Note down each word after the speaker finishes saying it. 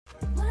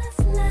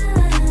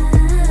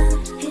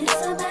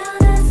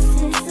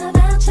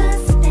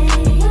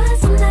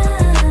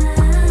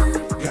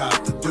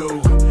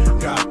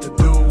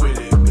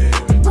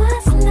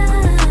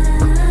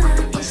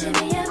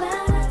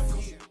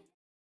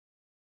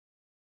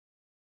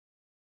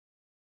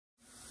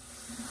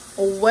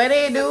What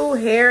it do,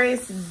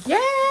 Harris Gang?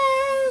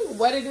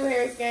 What it do,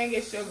 Harris Gang?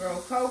 It's your girl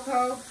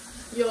Coco.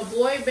 Your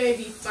boy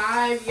baby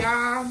 5,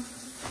 y'all,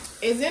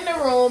 is in the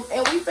room,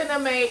 and we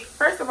finna make,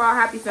 first of all,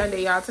 happy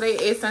Sunday, y'all. Today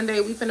is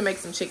Sunday. We finna make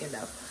some chicken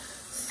though.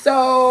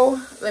 So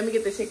let me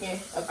get the chicken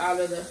up out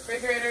of the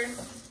refrigerator.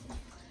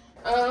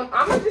 I'm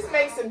gonna just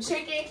make some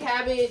chicken,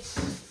 cabbage,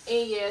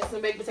 and yeah,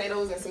 some baked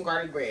potatoes and some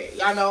garlic bread.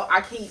 Y'all know I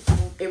keep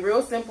it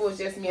real simple. It's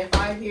just me and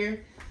 5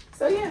 here.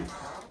 So yeah,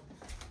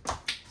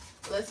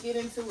 let's get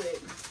into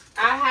it.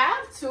 I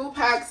have 2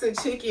 packs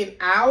of chicken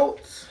out.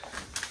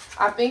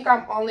 I think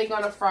I'm only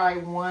gonna fry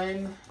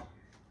one.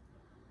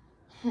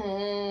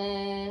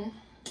 I'm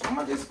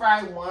gonna just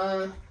fry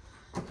one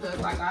because,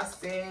 like I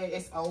said,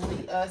 it's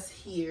only us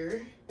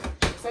here.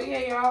 So yeah,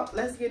 y'all,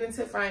 let's get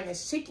into frying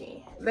this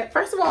chicken.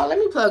 First of all, let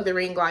me plug the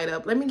ring light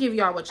up. Let me give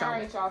y'all what y'all. All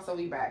right, y'all. So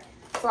we back.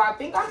 So I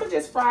think I'm gonna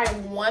just fry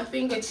one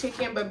thing of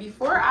chicken, but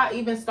before I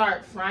even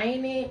start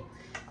frying it,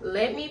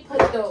 let me put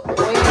the oil.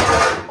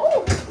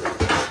 Oh,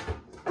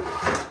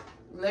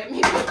 let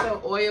me put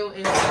the oil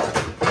in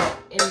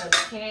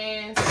the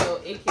pan so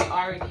it can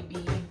already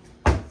be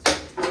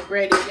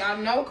ready. Y'all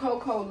know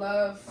Coco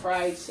love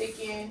fried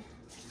chicken.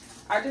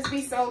 I just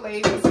be so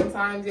lazy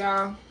sometimes,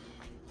 y'all.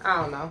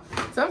 I don't know.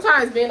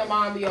 Sometimes being a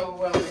mom be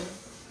overwhelming,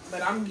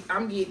 but I'm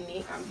getting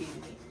it. I'm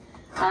getting it.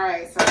 All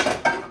right, so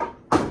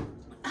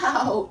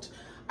ouch.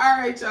 All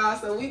right, y'all.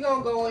 So we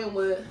gonna go in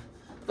with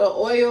the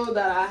oil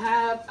that I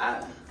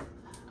have.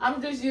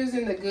 I'm just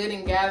using the Good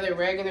and Gather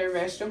regular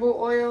vegetable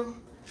oil.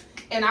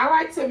 And I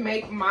like to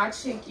make my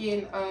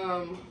chicken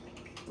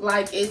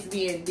like it's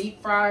being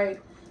deep fried,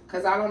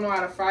 because I don't know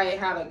how to fry it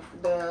how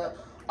the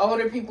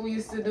older people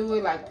used to do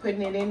it, like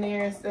putting it in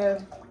there and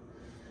stuff.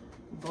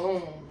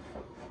 Boom.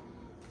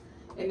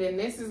 And then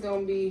this is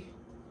going to be,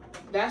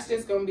 that's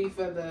just going to be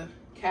for the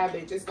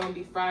cabbage. It's going to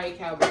be fried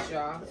cabbage,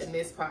 y'all, in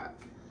this pot.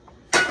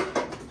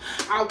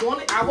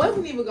 I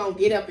wasn't even going to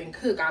get up and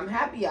cook. I'm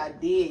happy I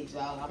did,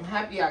 y'all. I'm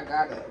happy I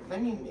got up.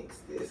 Let me mix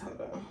this.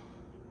 Hold on.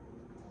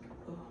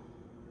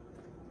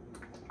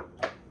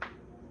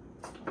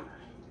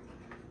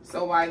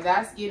 So while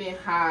that's getting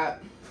hot,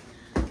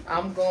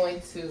 I'm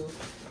going to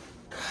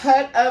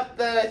cut up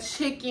the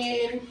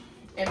chicken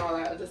and all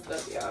that other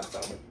stuff, y'all. So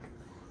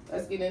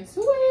let's get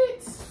into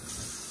it.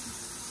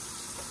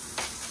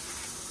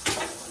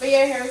 But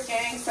yeah, Harris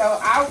Gang, so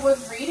I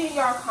was reading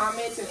y'all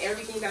comments and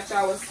everything that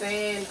y'all was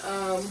saying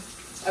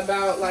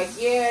about, like,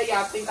 yeah,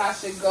 y'all think I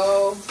should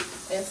go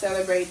and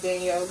celebrate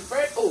Danielle's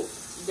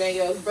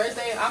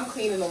birthday. I'm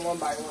cleaning them one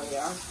by one,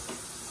 y'all.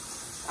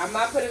 I'm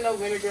not putting no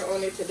vinegar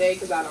on it today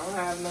because I don't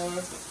have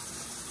none.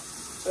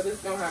 But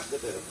it's gonna have to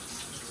do.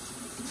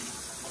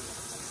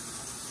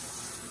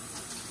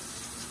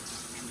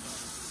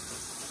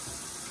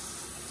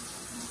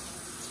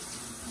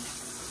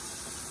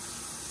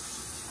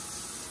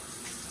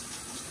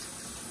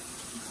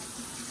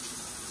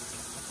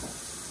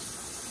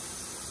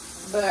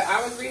 But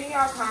I was reading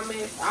y'all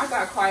comments. I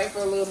got quiet for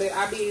a little bit.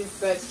 I be in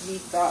such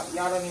deep thought.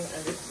 Y'all don't even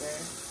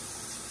understand.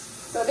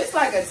 So this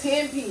like a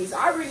 10-piece.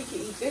 I really can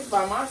eat this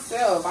by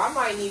myself. I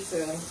might need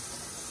to.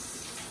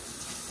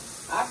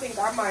 I think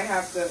I might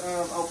have to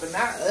open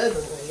that other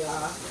one,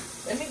 y'all.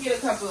 Let me get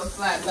a couple of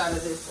flats out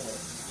of this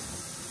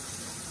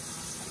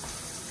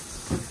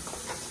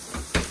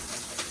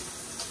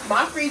one.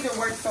 My freezer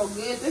works so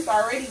good. This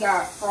already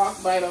got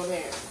frostbite on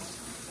there.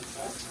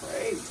 That's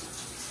crazy.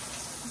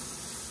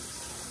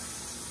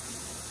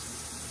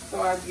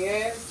 So I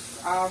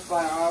guess I'll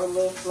fry all the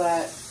little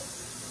flats.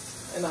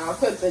 And I'll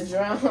put the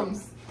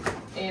drums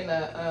in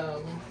a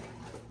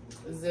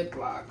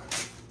Ziploc.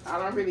 I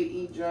don't really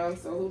eat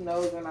drums, so who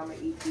knows when I'm gonna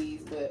eat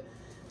these, but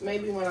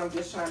maybe when I'm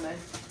just trying to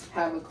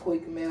have a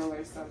quick meal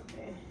or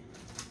something.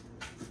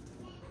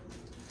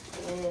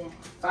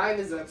 5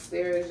 is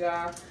upstairs,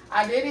 y'all.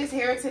 I did his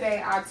hair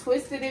today. I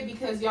twisted it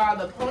because, y'all,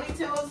 the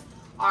ponytails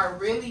are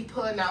really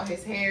pulling out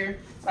his hair,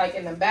 like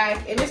in the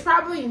back. And it's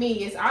probably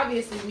me. It's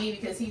obviously me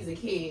because he's a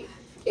kid.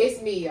 It's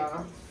me,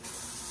 y'all.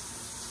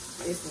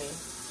 It's me.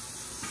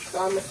 So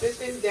I'm going to sit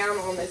this down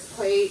on this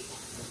plate,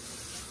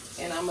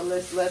 and I'm going to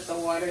just let the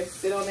water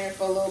sit on there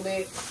for a little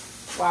bit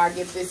while I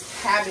get this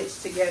cabbage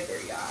together,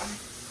 y'all.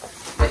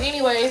 But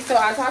anyway, so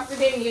I talked to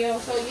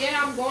Danielle. So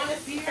yeah, I'm going to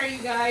see her,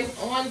 you guys,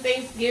 on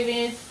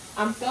Thanksgiving.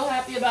 I'm so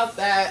happy about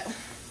that.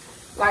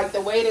 Like,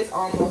 the wait is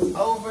almost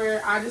over.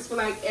 I just feel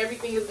like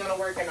everything is going to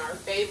work in our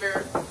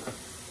favor.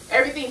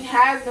 Everything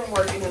has been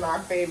working in our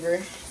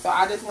favor. So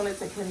I just wanted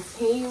to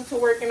continue to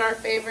work in our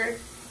favor.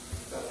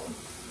 So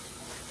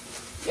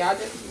y'all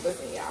just keep us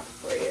in y'all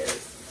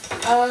prayers.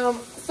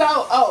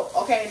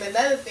 Okay, and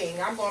another thing,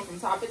 I'm going from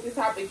topic to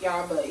topic,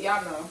 y'all, but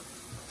y'all know.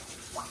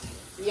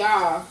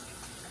 Y'all,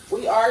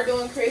 we are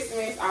doing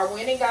Christmas. I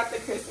went and got the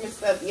Christmas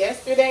stuff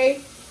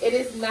yesterday. It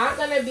is not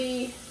going to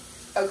be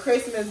a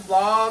Christmas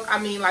vlog. I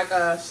mean, like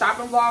a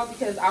shopping vlog,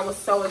 because I was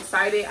so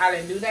excited. I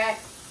didn't do that.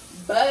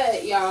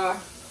 But, y'all,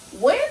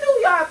 when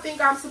do y'all think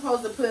I'm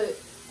supposed to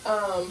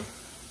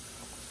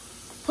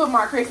put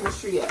my Christmas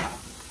tree up?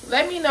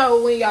 Let me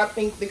know when y'all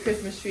think the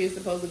Christmas tree is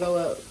supposed to go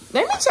up.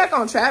 Let me check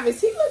on Travis.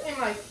 He looking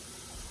like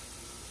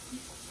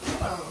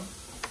Hold on.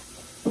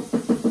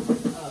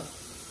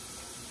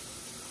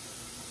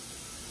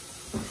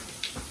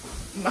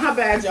 My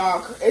bad,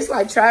 y'all. It's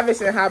like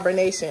Travis in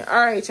hibernation.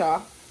 All right,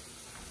 y'all.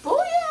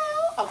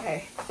 Booyah!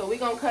 Okay, so we're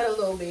going to cut a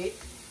little bit.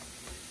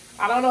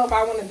 I don't know if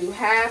I want to do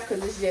half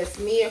because it's just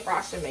me, if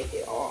I should make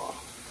it all.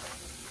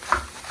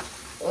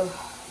 Ugh.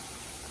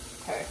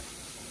 Okay,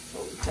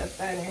 so we cut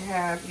that in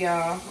half,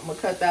 y'all. I'm going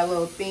to cut that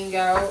little thing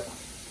out.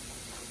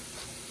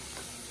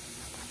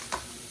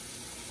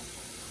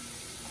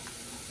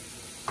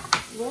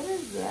 What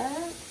is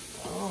that?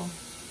 Oh.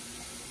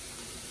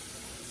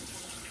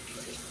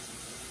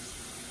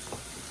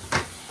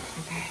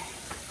 Okay.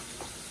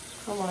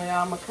 Come on,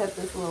 y'all. I'm going to cut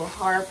this little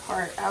hard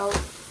part out.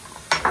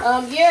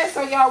 Yeah,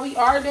 so y'all, we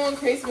are doing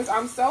Christmas.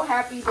 I'm so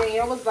happy.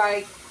 Danielle was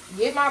like,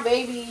 get my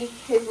baby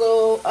his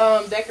little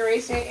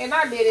decoration, and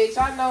I did it.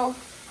 Y'all know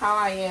how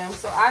I am.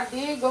 So I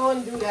did go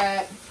and do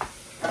that,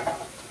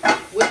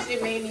 which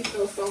it made me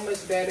feel so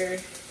much better.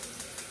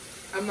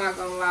 I'm not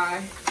gonna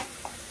lie.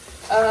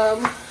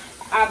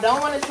 I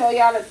don't want to tell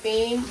y'all the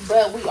theme,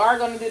 but we are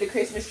going to do the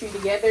Christmas tree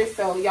together,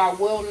 so y'all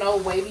will know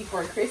way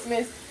before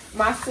Christmas.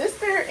 My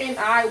sister and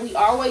I, we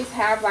always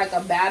have like a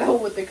battle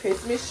with the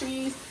Christmas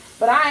trees,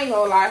 but I ain't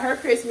gonna lie, her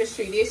Christmas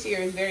tree this year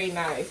is very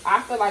nice.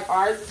 I feel like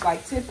ours is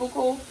like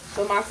typical,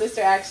 but my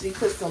sister actually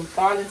put some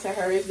thought into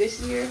hers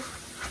this year.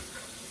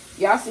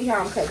 Y'all see how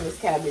I'm cutting this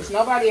cabbage.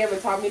 Nobody ever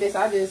taught me this.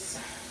 I just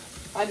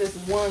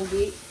won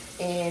it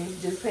and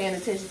just paying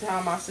attention to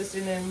how my sister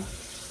and them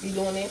be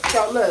doing it.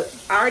 So look,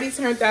 I already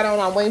turned that on.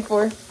 I'm waiting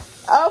for.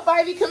 Oh,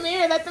 Bivy, come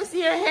here. Let them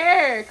see your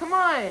hair. Come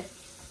on.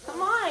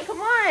 Come on.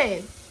 Come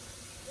on.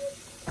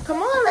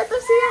 Come on. Let them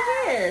see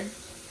your hair.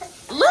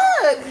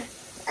 Look.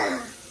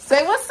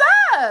 Say what's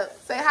up.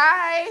 Say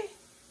hi.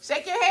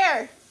 Shake your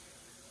hair.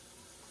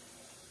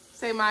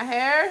 Say my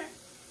hair.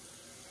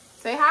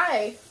 Say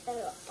hi.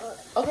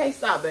 Okay,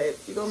 stop, babe.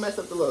 You're going to mess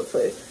up the little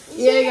twist.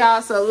 Yeah,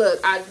 y'all. So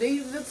look,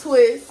 these are the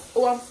twists.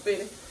 Oh, I'm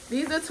spinning.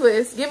 These are the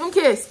twists. Give them a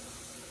kiss.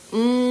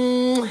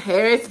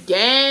 Harris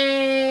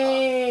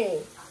gang.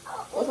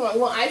 What's wrong?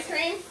 You want ice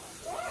cream?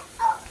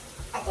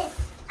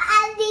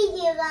 I think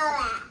you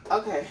that.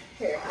 Okay,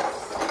 here.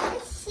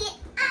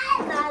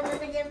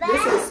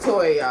 This is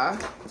toy, y'all.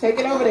 Take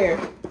it over there.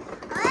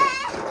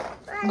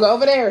 Go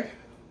over there.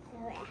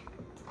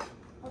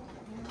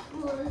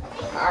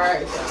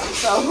 Alright, y'all.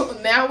 So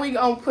now we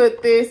gonna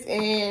put this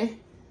in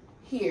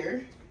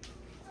here.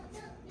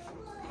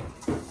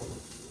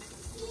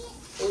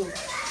 Ooh,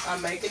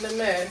 I'm making a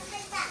mess.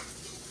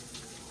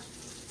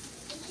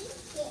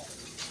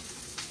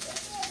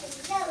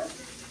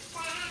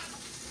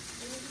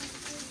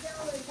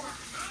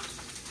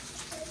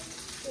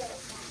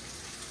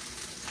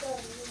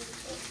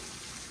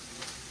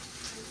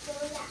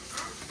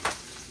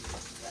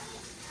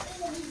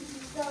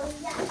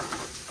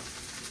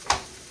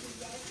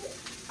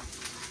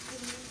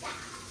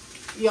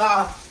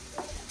 Y'all,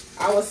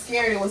 I was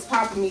scared it was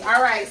popping me.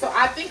 All right, so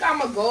I think I'm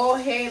gonna go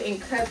ahead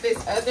and cut this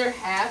other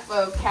half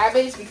of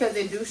cabbage because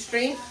it do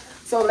string.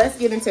 So let's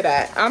get into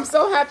that. I'm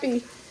so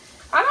happy.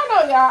 I don't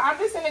know, y'all. I'm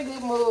just in a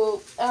good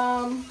mood.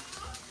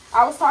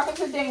 I was talking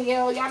to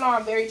Danielle. Y'all know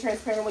I'm very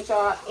transparent with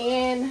y'all,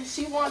 and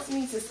she wants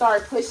me to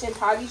start pushing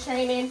potty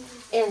training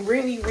and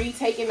really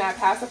retaking that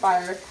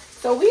pacifier.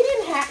 So we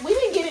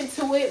didn't get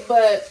into it,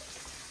 but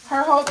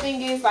her whole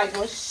thing is like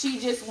when she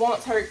just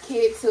wants her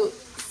kid to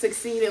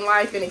succeed in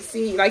life and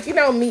exceed, like, you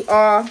know, meet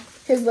all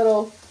his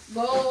little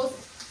goals.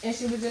 And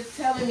she was just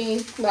telling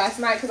me last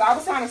night, because I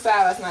was kind of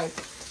sad last night.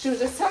 She was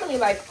just telling me,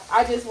 like,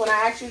 when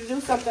I ask you to do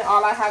something,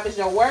 all I have is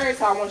your word,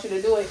 so I want you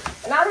to do it.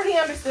 And I really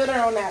understood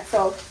her on that.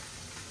 So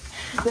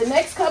the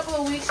next couple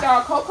of weeks,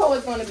 y'all, Coco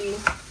is going to be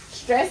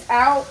stressed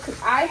out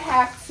because I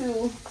have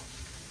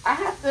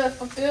to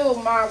fulfill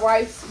my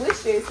wife's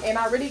wishes, and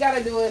I really got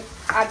to do it.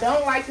 I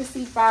don't like to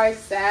see Five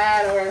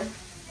sad or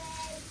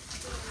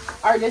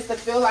just to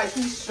feel like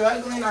he's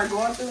struggling or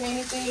going through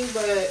anything,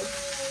 but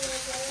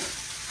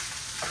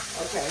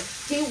okay,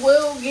 he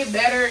will get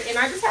better, and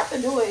I just have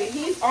to do it.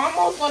 He's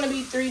almost going to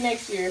be 3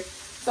 next year,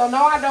 so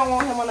no, I don't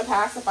want him on the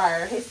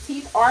pacifier. His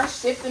teeth are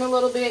shifting a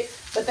little bit,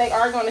 but they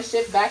are going to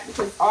shift back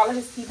because all of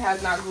his teeth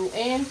has not grew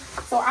in.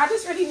 So I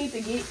just really need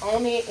to get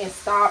on it and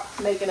stop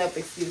making up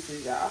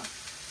excuses, y'all.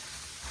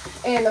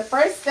 And the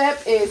first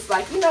step is,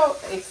 like, you know,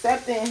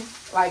 accepting,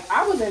 like,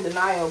 I was in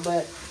denial,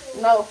 but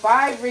no,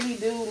 Five really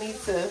do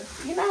need to,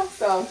 you know,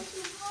 so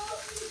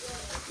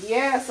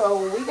yeah,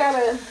 so we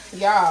gotta,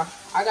 y'all,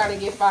 I gotta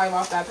get Five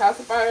off that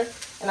pacifier,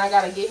 and I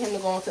gotta get him to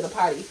go into the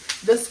potty.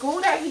 The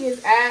school that he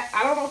is at,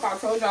 I don't know if I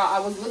told y'all, I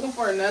was looking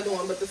for another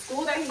one, but the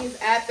school that he is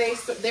at,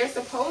 they're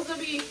supposed to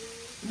be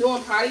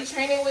doing potty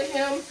training with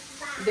him.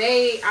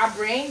 I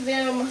bring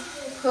them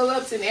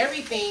pull-ups and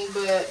everything,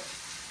 but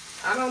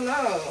I don't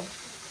know.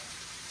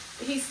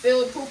 He's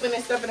still pooping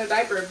and stuff in a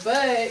diaper,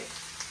 but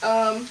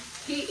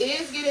he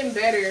is getting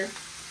better.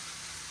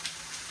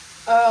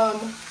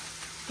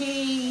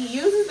 He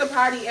uses the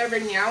potty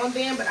every now and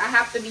then, but I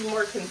have to be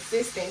more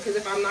consistent, because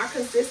if I'm not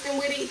consistent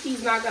with it,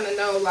 he's not gonna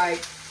know,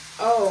 like,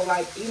 oh,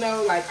 like, you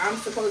know, like, I'm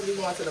supposed to be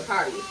going to the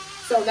potty.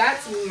 So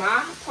that's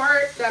my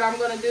part that I'm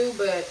gonna do,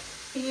 but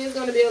he is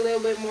gonna be a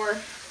little bit more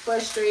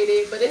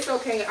frustrated, but it's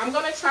okay. I'm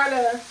gonna try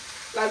to,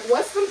 like,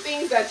 what's some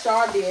things that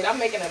y'all did? I'm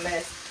making a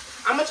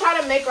mess. I'm gonna try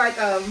to make like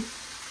a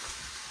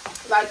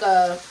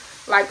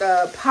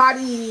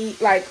potty,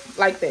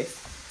 like this,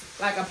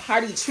 like a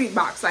potty treat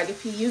box. Like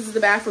if he uses the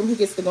bathroom, he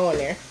gets to go in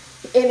there.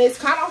 And it's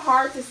kind of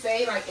hard to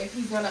say like if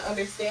he's gonna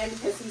understand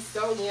because he's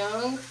so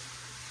young,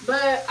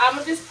 but I'm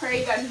gonna just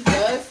pray that he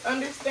does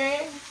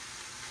understand,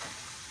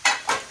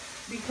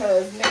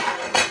 because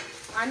man,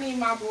 I need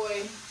my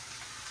boy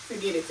to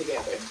get it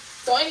together.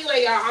 So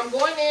anyway, y'all, I'm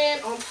going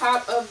in on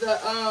top of the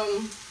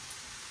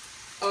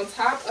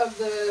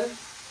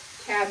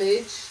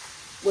cabbage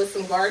with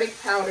some garlic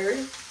powder,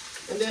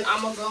 and then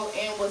I'm gonna go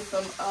in with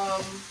some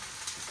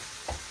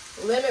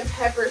lemon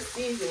pepper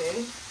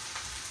seasoning,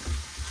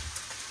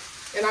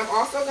 and I'm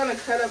also gonna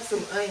cut up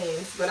some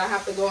onions, but I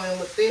have to go in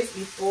with this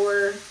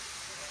before,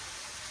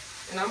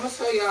 and I'm gonna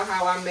show y'all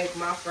how I make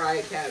my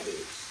fried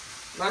cabbage.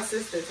 My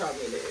sister taught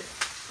me this.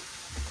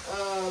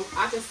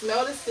 I can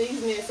smell the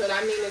seasoning, so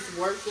that means it's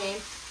working.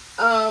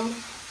 I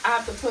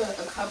have to put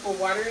a cup of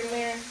water in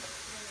there.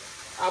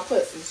 I'll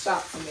put some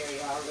shots in there,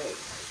 y'all. Like,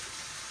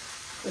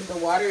 but the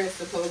water is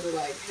supposed to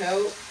like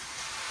help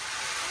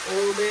a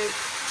little bit.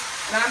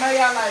 And I know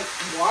y'all like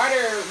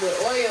water with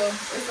oil.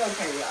 It's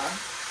okay, y'all.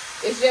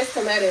 It's just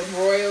to let it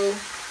broil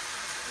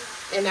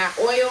in that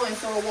oil, and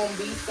so it won't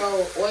be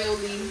so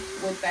oily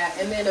with that.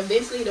 And then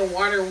eventually the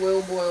water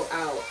will boil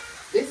out.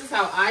 This is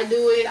how I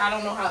do it. I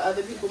don't know how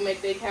other people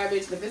make their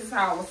cabbage, but this is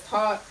how I was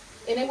taught,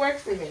 and it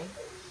works for me.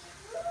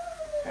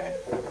 Okay.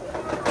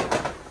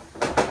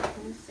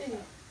 Let me see.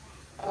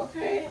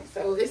 Okay,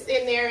 so it's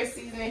in there, it's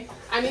seasoning.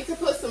 I need to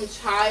put some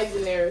chives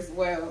in there as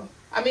well.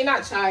 I mean,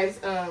 not chives,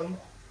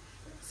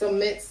 some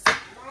minced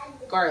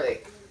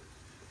garlic.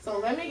 So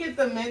let me get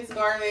the minced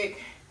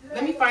garlic.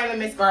 Let me find the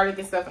minced garlic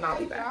and stuff, and I'll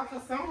be back.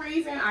 For some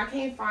reason, I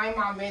can't find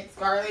my minced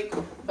garlic,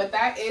 but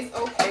that is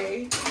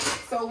okay.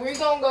 So we're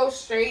gonna go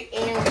straight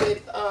in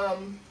with,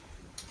 I'm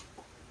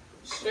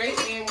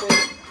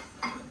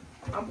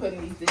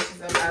putting these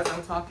dishes up as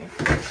I'm talking.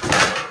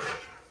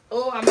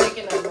 Oh, I'm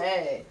making a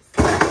mess.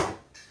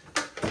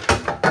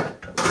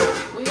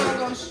 We're gonna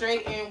go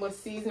straight in with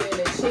seasoning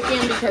the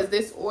chicken because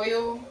this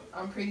oil,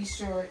 I'm pretty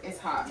sure, is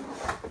hot.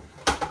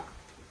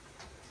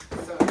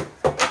 So,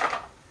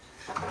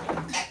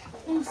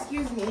 oh,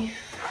 excuse me.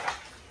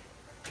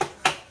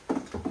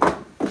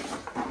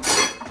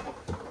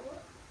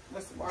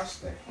 Let's wash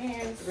the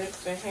hands, rinse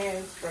the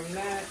hands from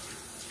that.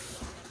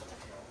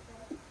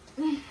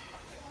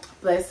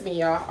 Bless me,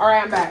 y'all. All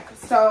right, I'm back.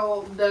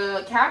 So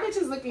the cabbage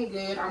is looking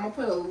good. I'm gonna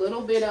put a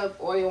little bit of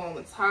oil on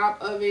the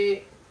top of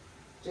it,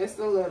 just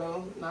a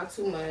little, not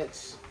too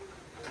much.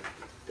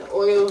 The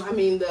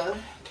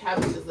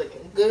cabbage is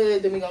looking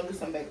good. Then we're gonna do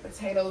some baked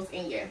potatoes,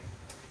 and yeah.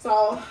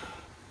 So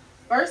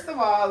first of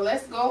all,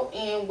 let's go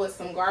in with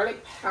some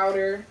garlic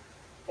powder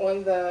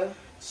on the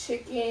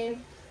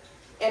chicken.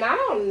 And I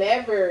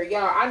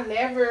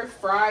never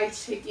fry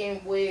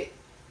chicken with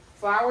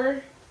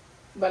flour,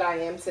 but I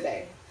am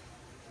today.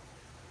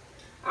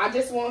 I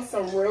just want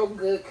some real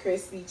good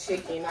crispy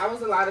chicken. That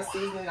was a lot of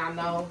seasoning, I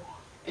know.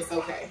 It's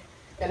okay.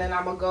 And then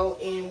I'm gonna go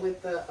in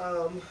with the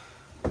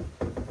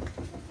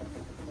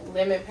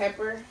lemon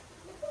pepper.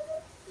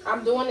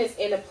 I'm doing this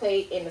in a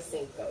plate in the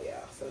sink though,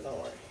 y'all, so don't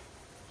worry.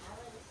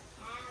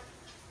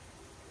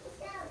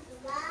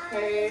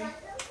 Okay.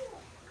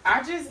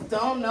 I just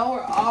don't know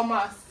where all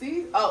my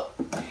seeds. Oh,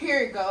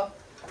 here we go.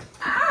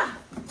 Ah!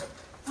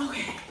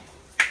 Okay.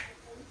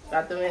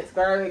 Got the minced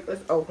garlic.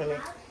 Let's open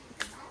it.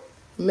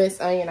 Minced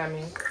onion, I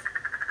mean.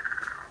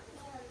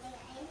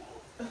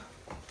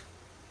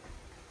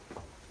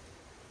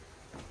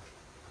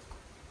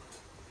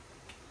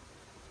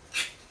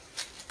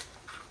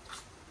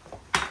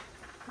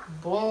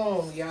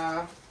 Boom,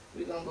 y'all.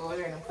 We're gonna go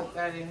ahead and put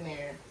that in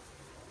there.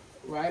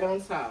 Right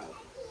on top.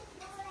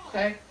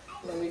 Okay?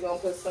 Then we're gonna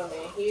put some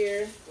in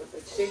here with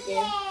the chicken.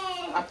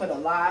 I put a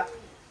lot.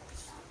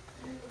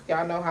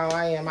 Y'all know how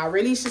I am. I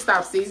really should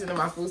stop seasoning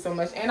my food so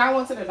much. And I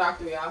went to the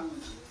doctor, y'all.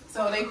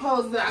 So they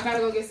posed that I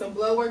gotta go get some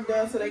blood work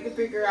done so they can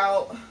figure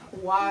out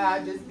why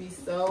I just be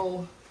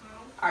so,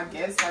 I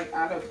guess, like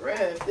out of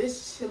breath.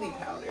 This chili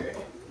powder.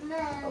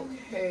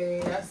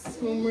 Okay, that's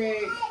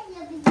turmeric,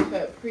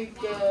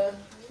 paprika.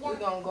 We're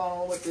gonna go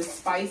on with this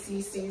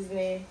spicy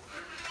seasoning.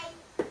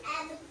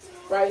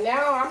 Right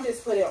now, I'm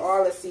just putting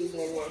all the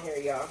seasoning in here,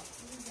 y'all.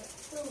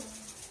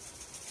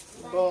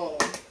 Boom.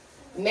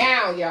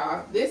 Now,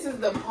 y'all, this is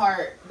the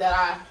part that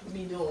I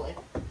be doing.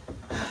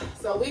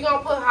 So we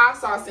gonna put hot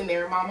sauce in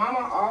there. My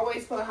mama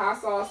always put hot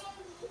sauce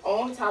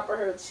on top of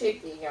her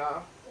chicken,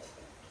 y'all.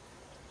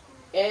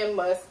 And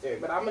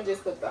mustard, but I'm gonna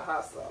just put the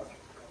hot sauce.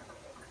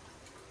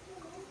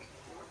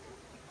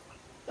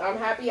 I'm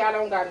happy I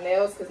don't got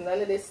nails because none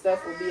of this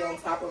stuff will be on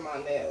top of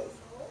my nails.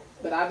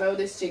 But I know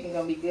this chicken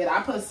gonna be good.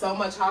 I put so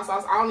much hot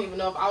sauce. I don't even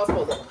know if I was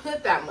supposed to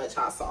put that much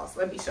hot sauce.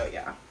 Let me show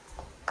y'all.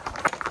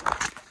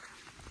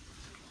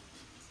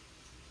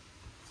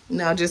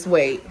 Now just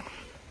wait.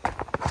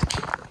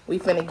 we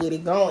finna get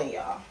it going,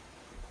 y'all.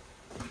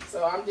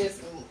 So I'm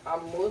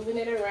moving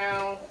it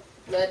around,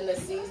 letting the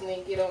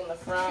seasoning get on the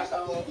front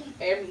on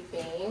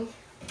everything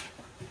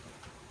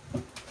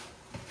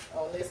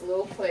on this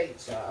little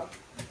plate, y'all.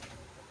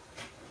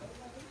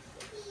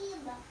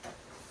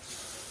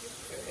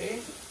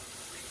 Okay,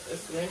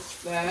 let's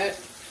rinse that.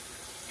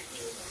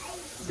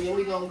 Then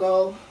we're gonna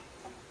go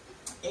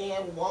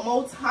in one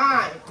more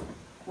time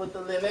with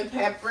the lemon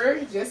pepper,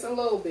 just a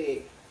little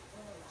bit,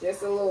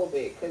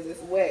 because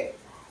it's wet.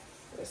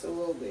 Just a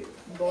little bit.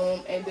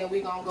 Boom. And then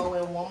we're gonna go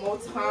in one more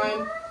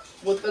time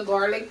with the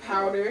garlic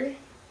powder.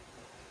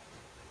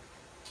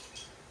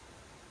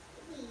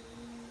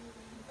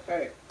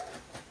 Okay.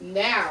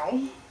 Now,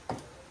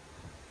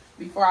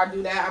 before I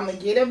do that, I'm gonna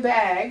get a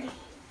bag.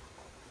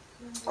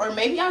 Or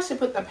maybe I should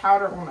put the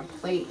powder on a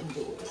plate and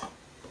do it.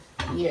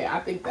 Yeah,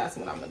 I think that's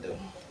what I'm gonna do.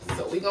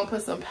 So we're gonna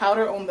put some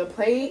powder on the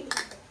plate.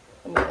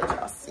 Let me let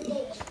y'all see.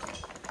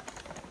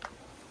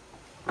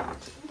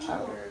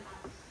 Powder.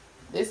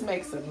 This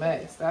makes a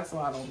mess. That's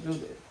why I don't do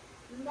this.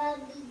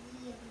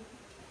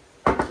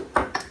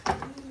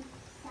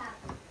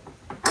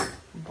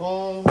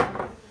 Boom.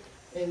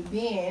 And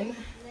then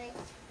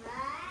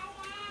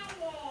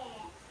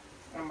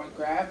I'm gonna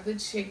grab the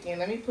chicken.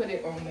 Let me put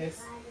it on this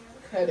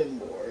cutting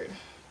board.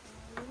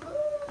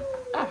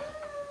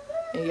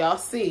 And y'all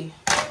see.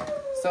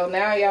 So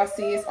now y'all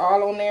see it's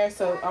all on there.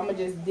 So I'm gonna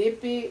just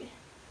dip it.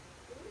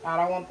 I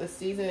don't want the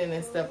seasoning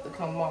and stuff to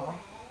come off.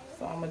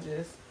 So I'm gonna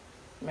just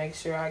make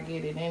sure I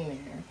get it in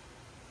there.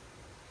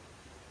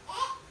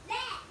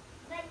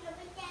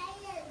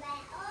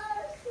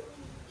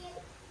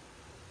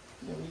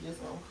 Then we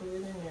just gonna put it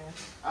in there.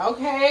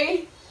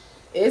 Okay.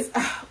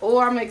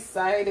 I'm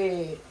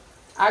excited.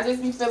 I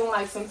just be feeling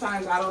like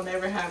sometimes I don't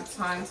ever have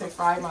time to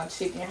fry my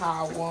chicken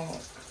how I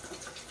want.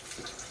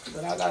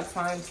 But I got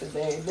time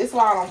today. This is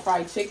why I don't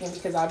fry chicken,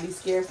 because I be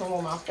scared from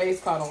when my face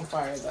caught on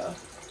fire though.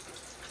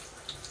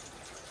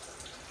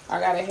 I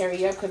gotta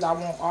hurry up because I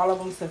want all of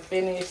them to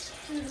finish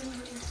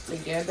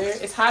together.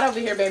 It's hot over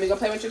here, baby. Go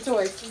play with your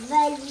toys.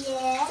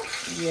 Yeah.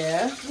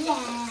 Yeah?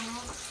 Yeah.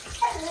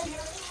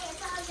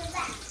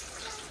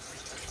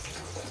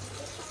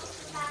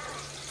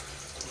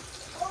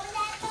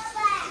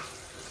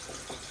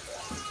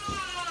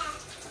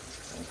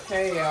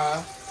 Okay,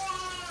 y'all.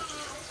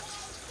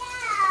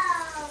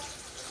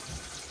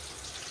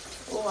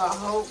 Oh, I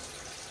hope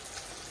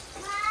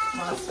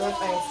my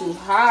stuff ain't too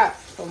hot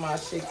for my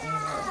chicken.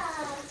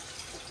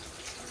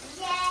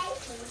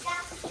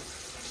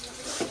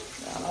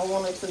 I don't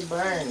want it to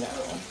burn now.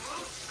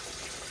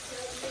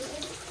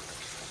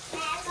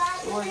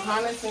 Well, it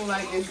kind of seems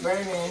like it's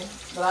burning,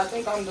 but I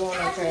think I'm doing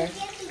okay.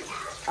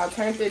 I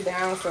turned it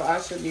down, so I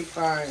should be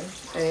fine.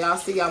 And y'all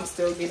see I'm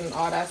still getting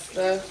all that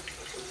stuff.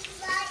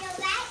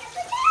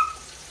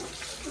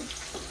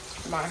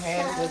 My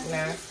hands look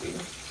nasty.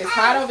 It's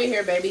hot over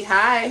here, baby.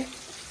 Hi.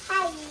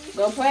 Hi.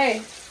 Go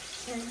play.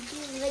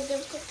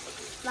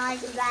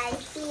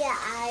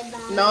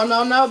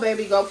 No,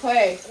 baby. Go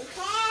play.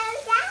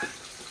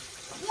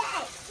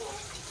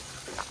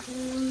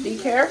 Be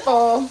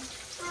careful.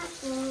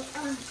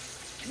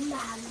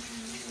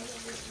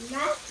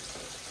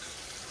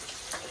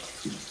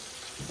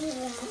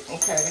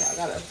 Okay, I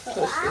gotta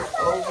push this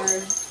over.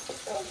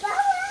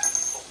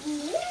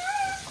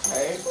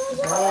 Okay,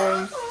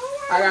 boom.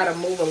 I gotta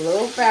move a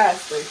little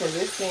faster because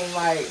it seemed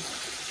like,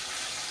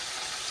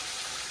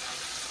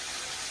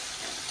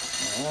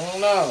 I don't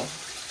know.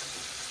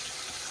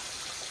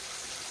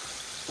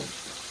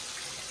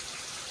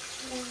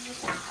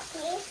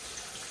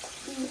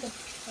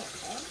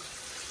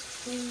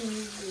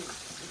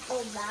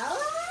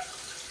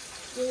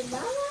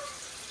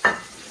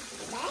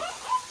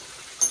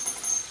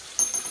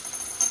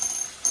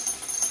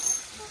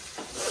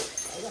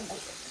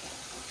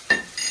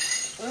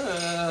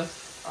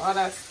 All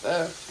that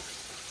stuff.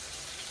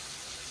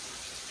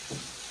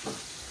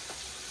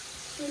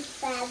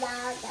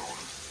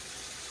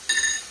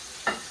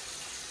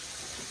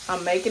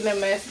 I'm making a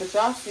mess, but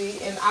y'all see,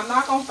 and I'm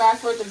not gonna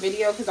fast forward the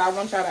video because I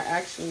want y'all to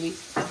actually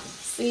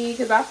see,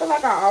 because I feel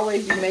like I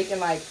always be making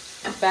like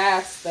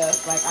fast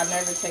stuff, like I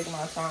never take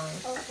my time.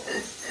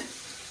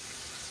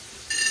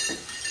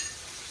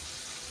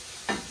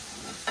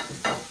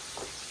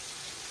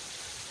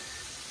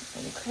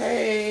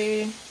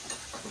 Okay,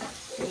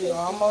 we're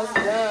almost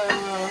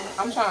done.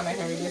 I'm trying to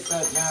hurry this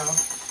up now.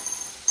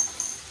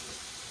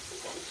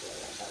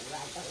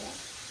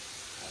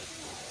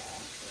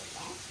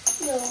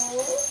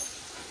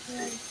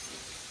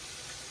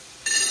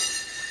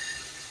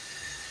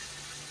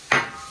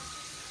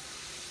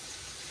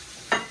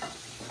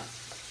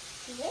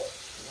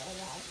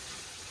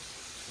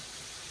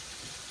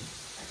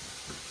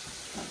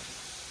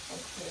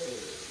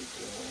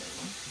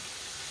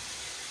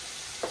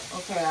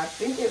 Okay, I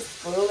think it's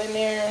full in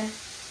there.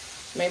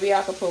 Maybe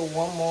I could put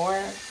one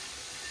more.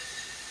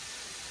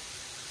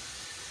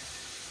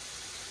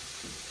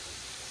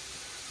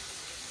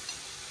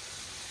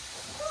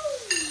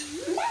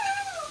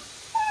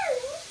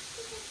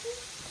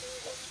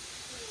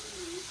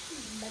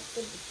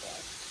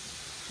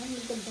 Okay.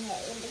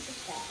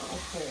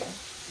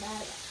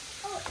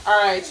 All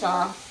right,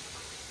 y'all.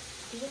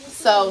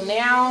 So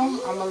now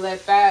I'm gonna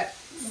let that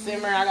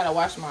simmer. I gotta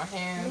wash my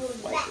hands,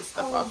 wipe this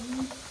stuff off.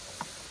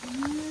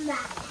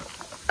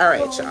 All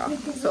right, y'all.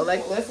 So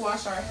let's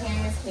wash our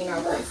hands, clean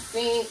out the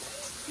sink,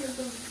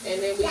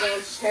 and then we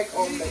gonna check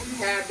on the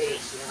cabbage,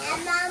 y'all.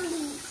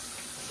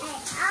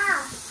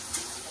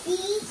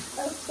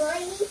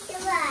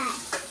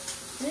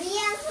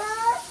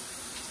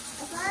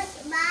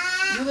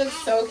 You look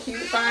so cute,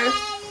 Five.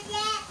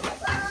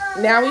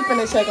 Now we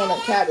finna check on the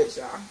cabbage,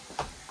 y'all.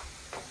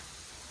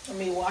 Let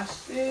me wash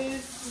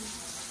this.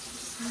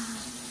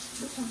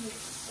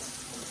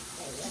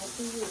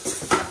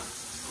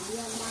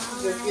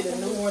 Just get a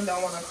new one,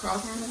 don't want to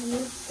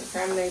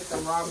contaminate the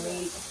raw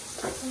meat.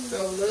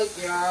 So look,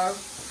 y'all,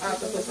 I have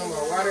to put some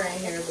more water in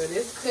here, but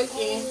it's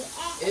cooking.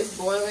 It's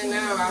boiling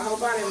now. I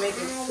hope I didn't make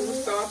it too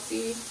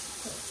salty.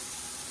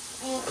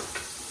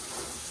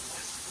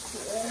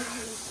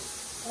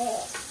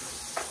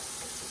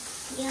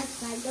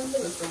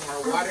 Put some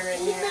more water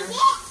in there.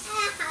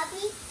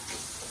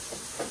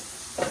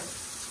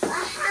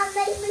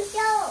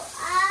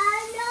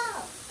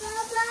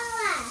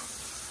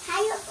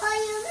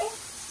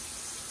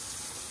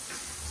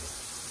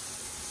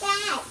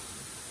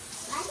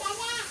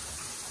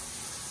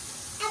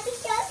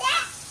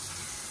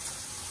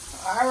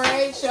 All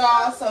right,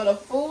 y'all. So the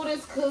food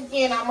is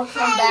cooking. I'm gonna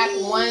come back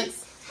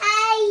once.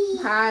 Hi.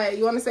 Hi.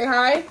 You want to say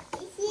hi?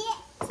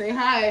 Say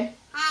hi.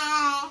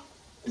 Hi.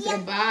 Say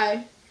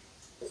bye.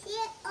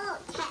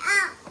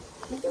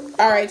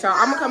 All right, y'all.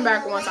 I'm gonna come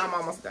back once I'm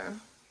almost done.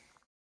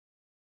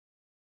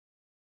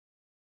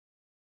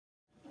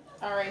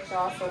 All right,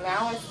 y'all. So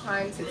now it's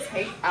time to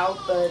take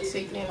out the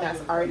chicken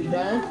that's already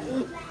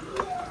done.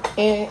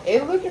 And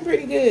it's looking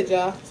pretty good,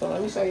 y'all. So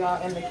let me show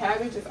y'all. And the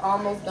cabbage is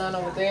almost done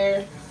over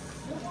there.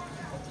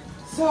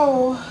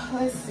 So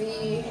let's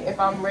see if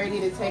I'm ready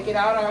to take it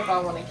out or if I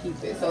want to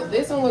keep it. So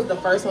this one was the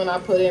first one I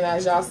put in.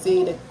 As y'all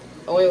see, the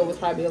oil was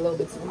probably a little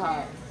bit too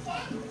hot.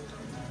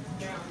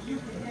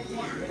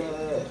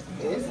 But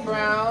it's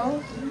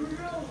brown.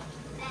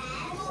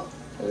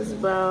 It's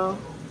brown.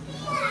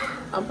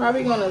 I'm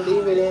probably going to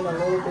leave it in a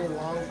little bit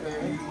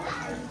longer.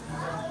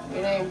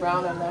 It ain't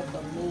brown enough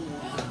for me.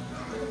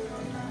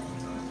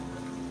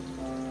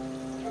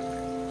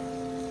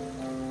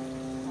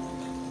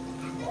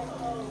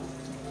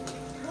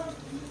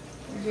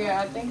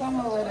 Yeah, I think I'm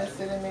going to let it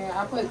sit in there.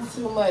 I put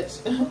too much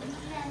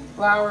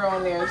flour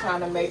on there trying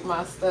to make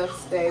my stuff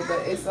stay, but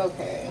it's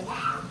okay.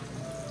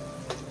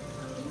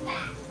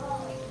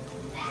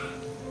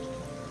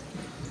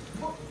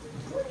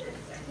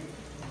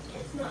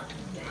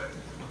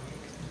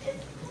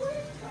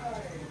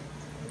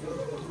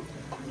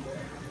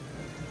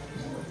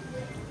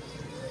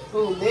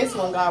 Ooh, this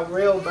one got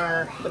real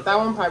burnt, but that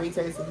one probably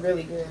tasted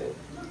really good.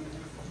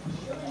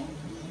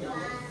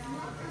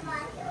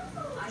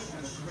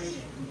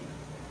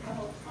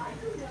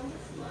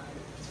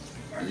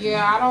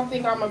 Yeah, I don't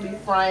think I'm gonna be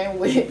frying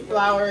with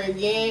flour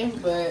again,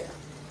 but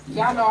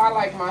y'all know I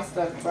like my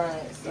stuff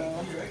burnt,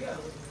 so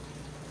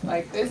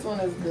like this one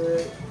is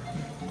good.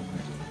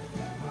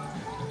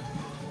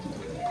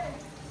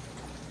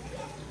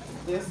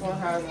 This one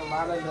has a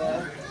lot of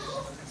the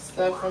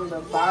stuff from the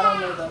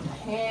bottom of the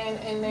pan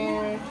in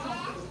there.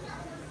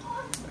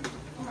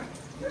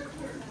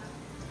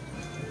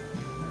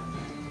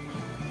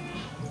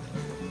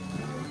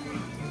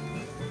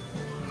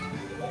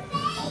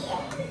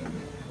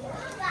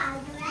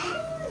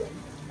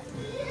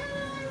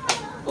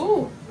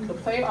 Ooh, the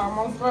plate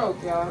almost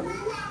broke, y'all.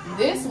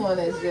 This one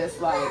is just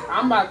like,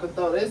 I'm about to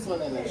throw this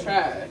one in the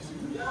trash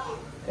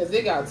because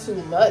it got too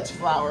much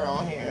flour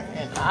on here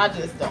and I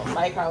just don't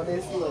like how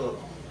this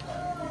looks.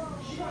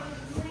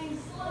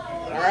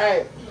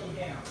 Alright,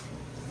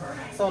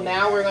 so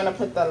now we're gonna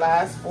put the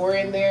last 4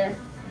 in there.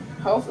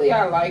 Hopefully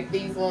I like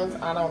these ones,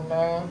 I don't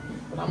know,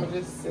 but I'm gonna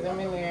just sit them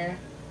in there,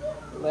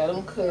 let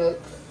them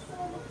cook.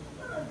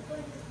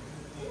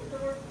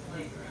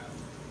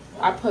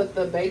 I put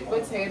the baked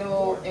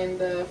potato in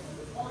the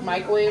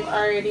microwave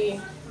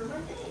already,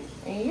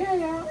 and yeah,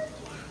 y'all.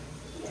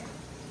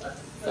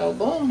 So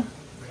boom.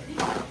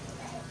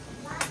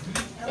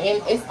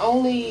 And it's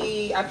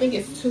only, I think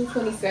it's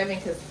 2:27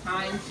 because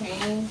time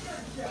changed.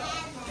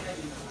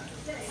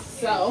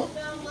 So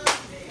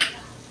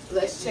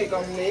let's check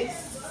on this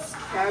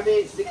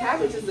cabbage. The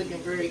cabbage is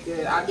looking very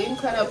good. I didn't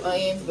cut up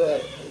onions,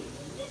 but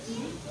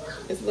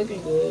it's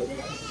looking good.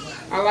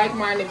 I like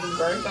mine to be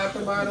burnt at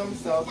the bottom,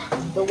 so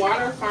the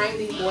water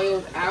finally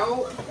boiled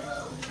out.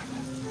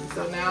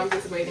 So now I'm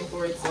just waiting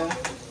for it to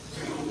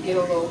get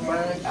a little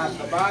burnt at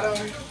the bottom.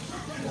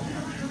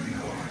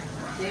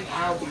 Then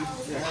I'll be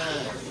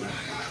done.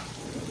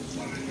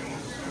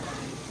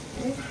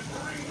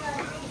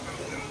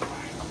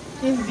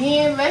 And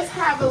then let's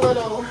have a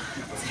little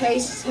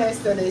taste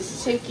test of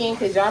this chicken,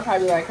 because y'all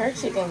probably like, her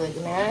chicken look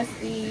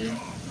nasty.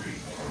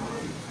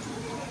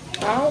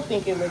 I don't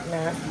think it look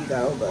nasty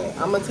though, but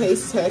I'm gonna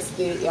taste test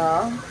it,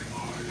 y'all.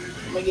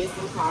 I'm gonna get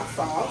some hot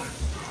sauce.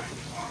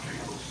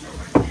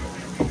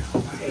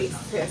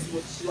 taste test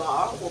with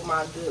y'all, with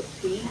my good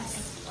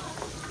peeps.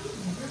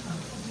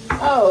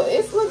 Oh,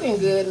 it's looking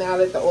good now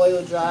that the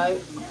oil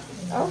dried.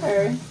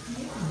 Okay.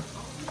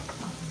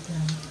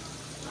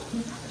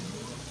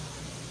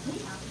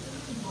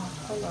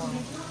 Hold on.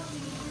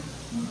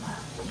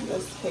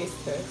 Let's taste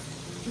test.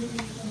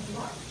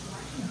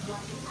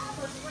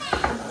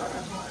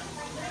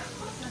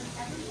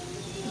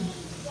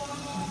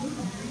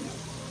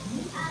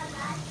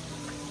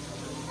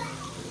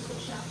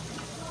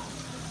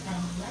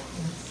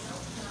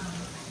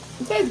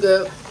 It tastes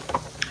good.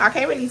 I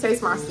can't really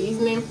taste my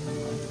seasoning,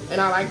 and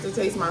I like to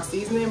taste my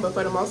seasoning, but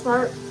for the most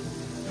part,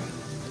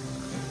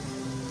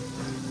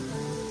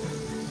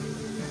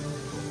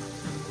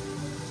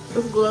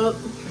 it's good.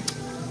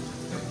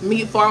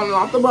 Meat falling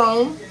off the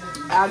bone,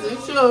 as it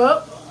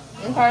should.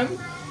 Okay.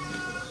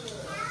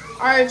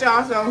 Alright,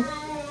 y'all, so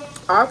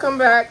I'll come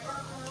back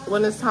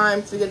when it's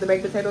time to get the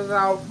baked potatoes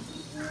out.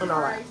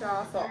 Alright,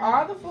 y'all, so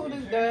all the food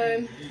is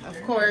done.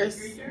 Of course,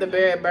 the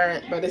bread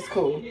burnt, but it's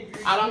cool.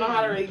 I don't know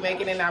how to really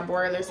make it in that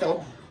broiler,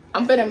 so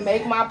I'm gonna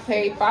make my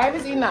plate. Five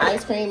is eating the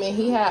ice cream, and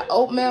he had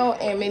oatmeal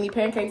and mini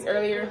pancakes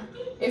earlier.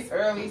 It's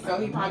early, so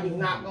he probably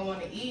not gonna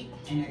want to eat.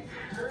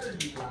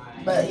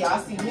 But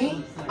y'all see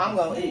me, I'm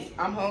gonna eat.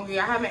 I'm hungry.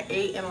 I haven't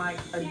ate in like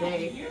a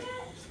day.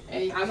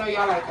 And I know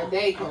y'all like a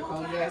day,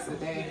 Coco. Yes, a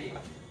day.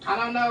 I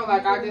don't know,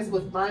 like I just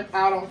was burnt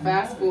out on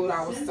fast food.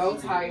 I was so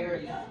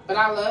tired. But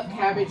I love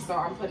cabbage, so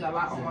I'm putting a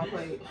lot on my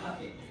plate.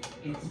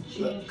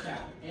 Look.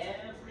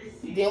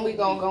 Then we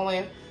gonna go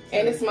in,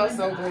 and it smells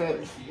so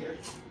good.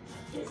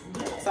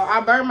 So I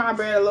burned my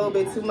bread a little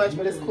bit too much,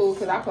 but it's cool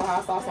because I put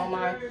hot sauce on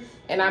mine.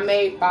 And I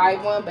made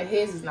 5-1, but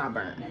his is not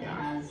burnt.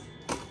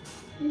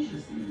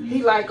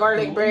 He like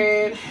garlic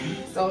bread.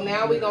 So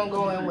now we gonna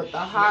go in with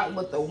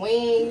the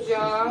wings,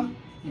 y'all.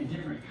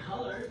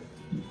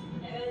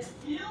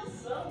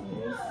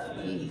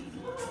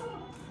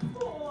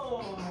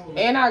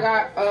 And I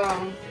got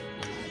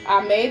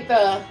I made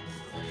the,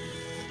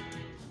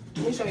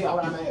 let me show y'all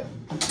what I made.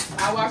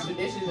 I washed the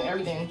dishes and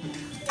everything.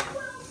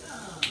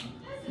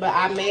 But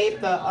I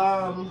made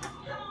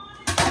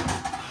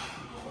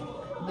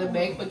the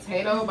baked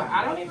potato, but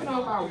I don't even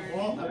know if I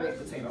want a baked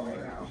potato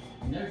right now.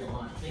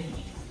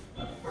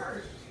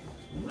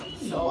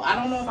 So I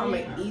don't know if I'm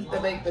gonna eat the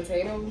baked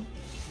potato.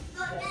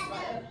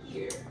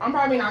 I'm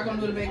probably not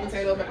gonna do the baked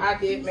potato, but I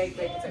did make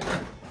baked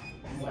potato.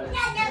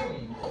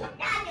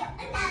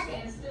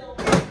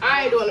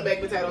 I ain't doing the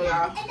baked potato,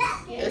 y'all.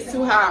 It's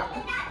too hot.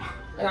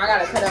 And I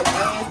gotta cut up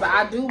onions, but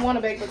I do want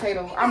a baked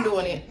potato. I'm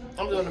doing it.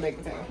 I'm doing the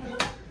baked potato.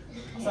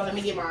 So let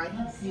me get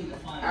mine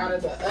out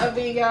of the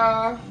oven,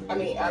 y'all. I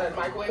mean, out of the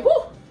microwave.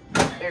 Woo!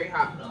 Very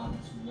hot.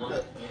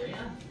 Look.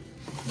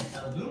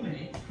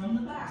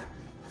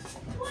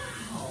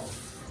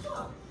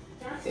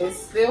 It's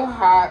still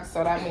hot,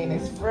 so that means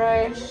it's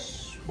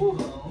fresh. Woo.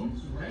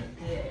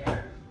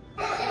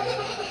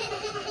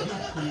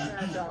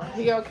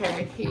 He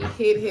okay. He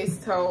hit his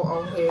toe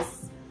on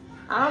his,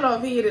 I don't know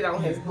if he hit it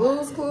on his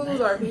Blue's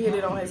Clues or if he hit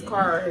it on his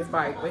car or his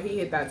bike, but he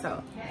hit that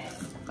toe.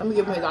 Let me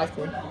give him his ice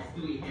cream.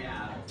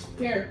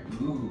 Here.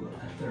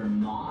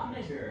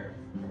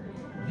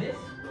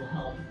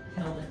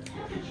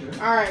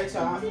 Alright,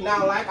 y'all.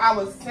 Now, like I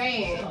was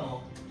saying,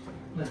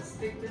 let's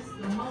fix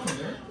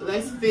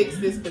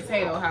this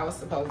potato how it's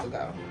supposed to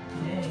go.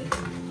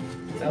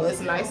 So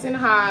it's nice and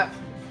hot.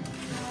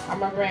 I'm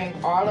gonna bring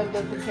all of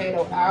the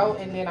potato out,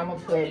 and then I'm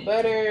gonna put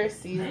butter,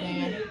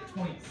 seasoning.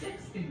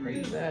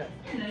 That.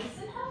 Nice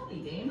and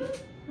healthy, Damon.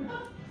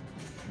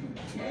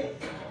 Okay.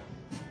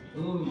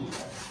 Ooh.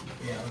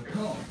 Yeah, we're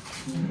cool.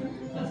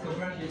 Let's go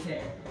brush his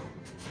hair.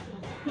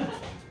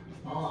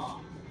 Oh.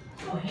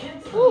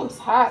 Ooh, it's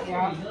hot,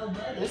 y'all.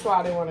 That's why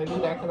I didn't want to do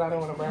that, because I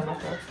didn't want to burn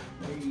myself.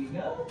 There you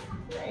go.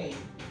 Great.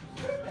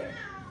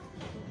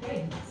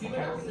 Okay,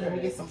 let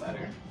me get some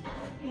butter.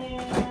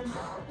 And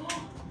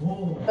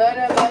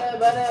butter, butter, butter,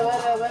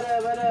 butter, butter,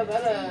 butter,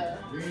 butter.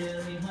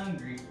 Really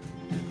hungry.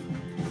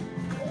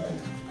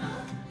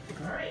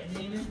 All right,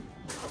 Damon.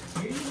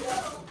 Here you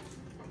go.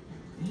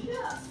 Eat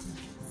up.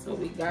 So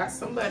we got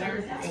some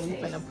butter, and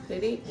we're gonna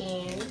put it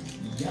in.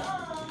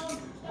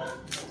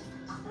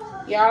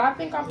 Y'all, I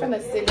think I'm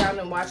gonna sit down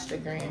and watch the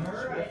Grinch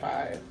for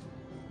 5.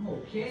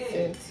 Okay.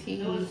 Since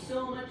he, it was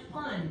so much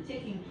fun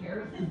taking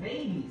care of the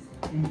babies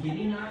and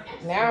getting our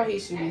now he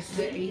should be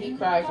sleepy. He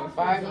cried for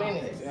 5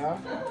 minutes, y'all.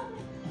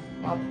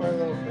 My poor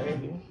little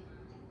baby.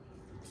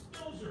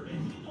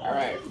 All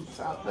right,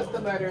 so I'll put the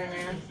butter in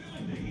there.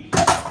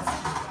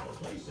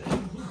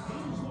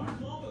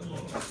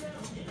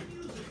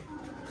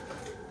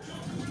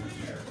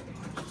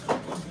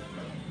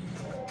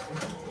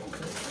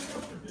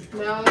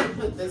 Now let's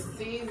put the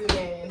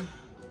seasoning.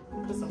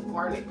 Put some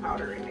garlic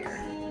powder in there.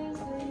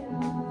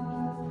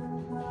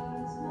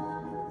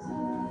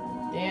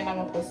 Then I'm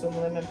gonna put some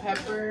lemon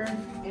pepper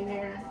in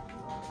there.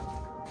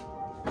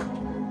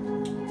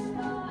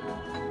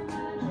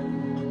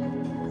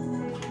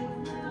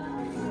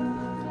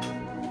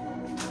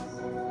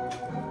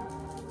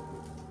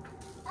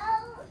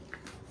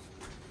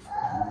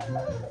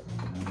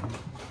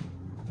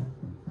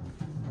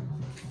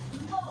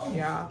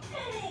 y'all.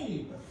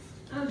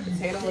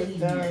 Potato is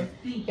done.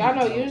 Y'all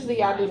know usually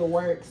y'all do the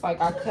works. Like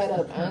I cut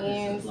up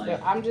onions,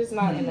 but I'm just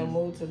not in the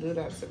mood to do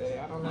that today.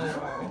 I don't know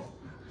why.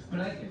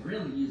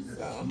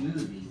 So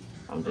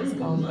I'm just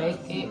gonna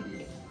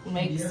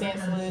make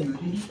sense with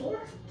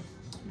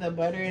the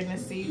butter and the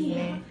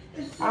seasoning.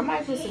 I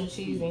might put some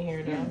cheese in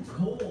here though.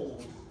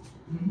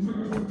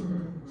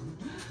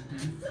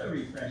 So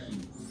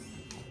refreshing.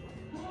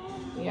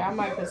 Yeah, I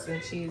might put some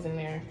cheese in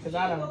there because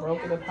I done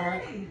broke it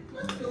apart.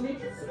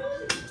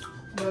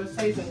 But it's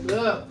tasting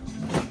good.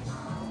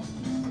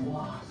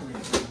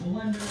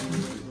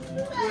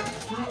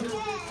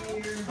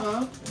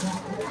 Huh?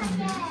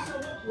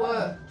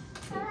 What?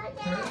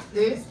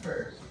 This?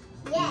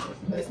 Yeah.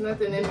 There's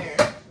nothing in there.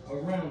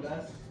 Around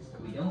us,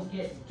 we don't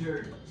get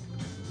dirty.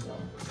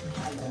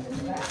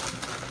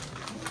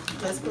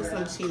 Let's put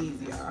some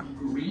cheese, y'all.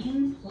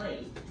 Green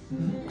plate.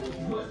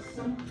 Put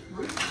some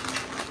fruit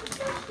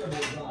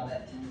vegetables on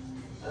it.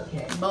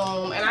 Okay.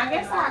 Boom. And I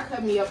guess I'll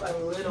cut me up a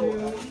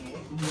little.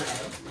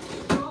 Red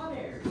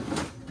strawberry.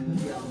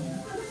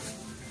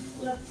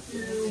 Let's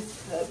do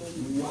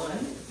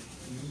one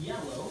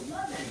yellow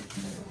lemon.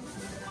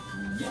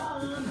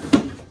 Yum.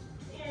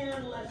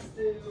 And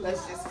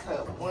Let's just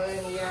cut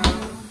one,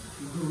 y'all.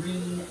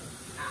 green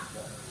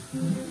apple.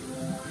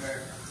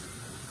 Perfect.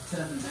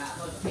 Doesn't that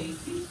look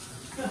tasty?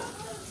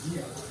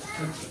 Yeah.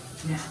 Okay,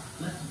 now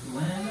let's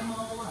blend them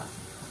all up.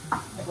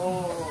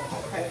 Boom.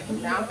 Okay.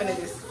 Now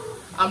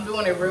I'm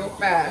doing it real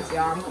fast,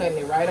 y'all. I'm cutting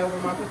it right over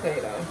my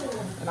potato.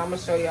 And I'm gonna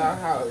show y'all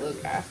how it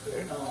look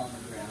after.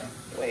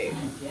 Wait.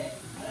 Okay.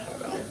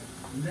 Hold on.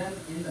 Then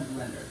in the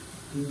blender.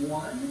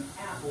 One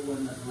apple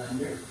in the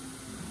blender.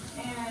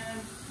 And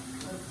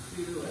let's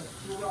do a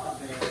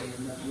strawberry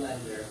in the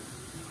blender.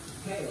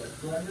 Okay, let's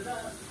blend it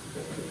up.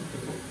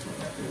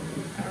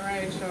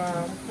 Alright,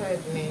 y'all. I'm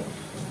cutting it.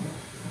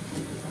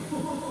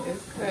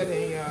 It's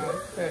cutting, y'all.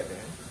 It's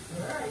cutting.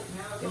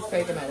 It's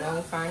taking a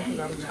long time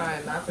because I'm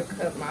trying not to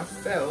cut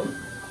myself.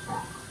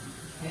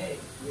 Okay,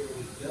 here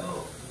we go.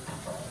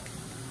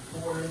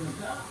 Pour in the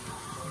cup.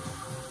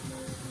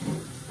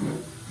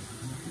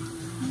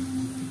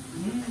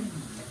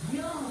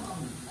 Yum!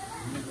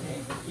 Okay,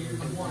 here's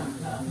 1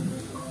 cup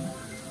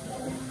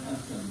of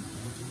some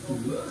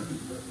food.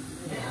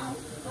 Now,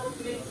 let's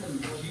make some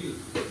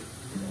juice.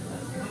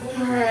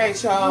 Alright,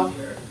 y'all.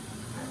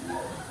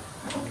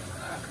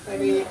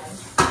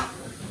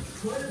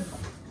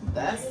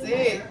 That's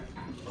it.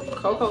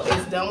 Coco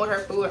is done with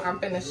her food. I'm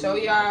finna show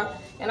y'all.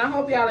 And I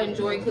hope y'all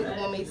enjoyed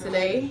cooking with me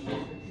today.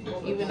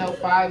 Even though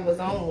 5 was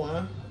on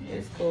 1.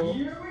 It's cool.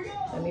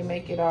 Let me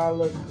make it all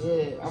look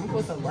good. I'm gonna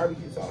put some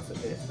barbecue sauce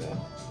in this though.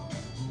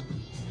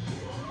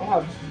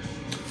 Oh,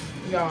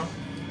 y'all.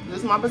 This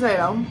is my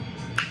potato.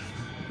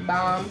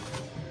 Bomb.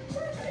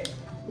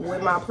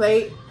 With my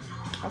plate.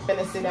 I'm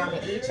finna sit down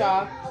and eat,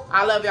 y'all.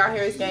 I love y'all,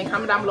 Harry's gang.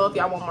 Comment down below if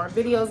y'all want more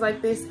videos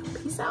like this.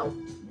 Peace out.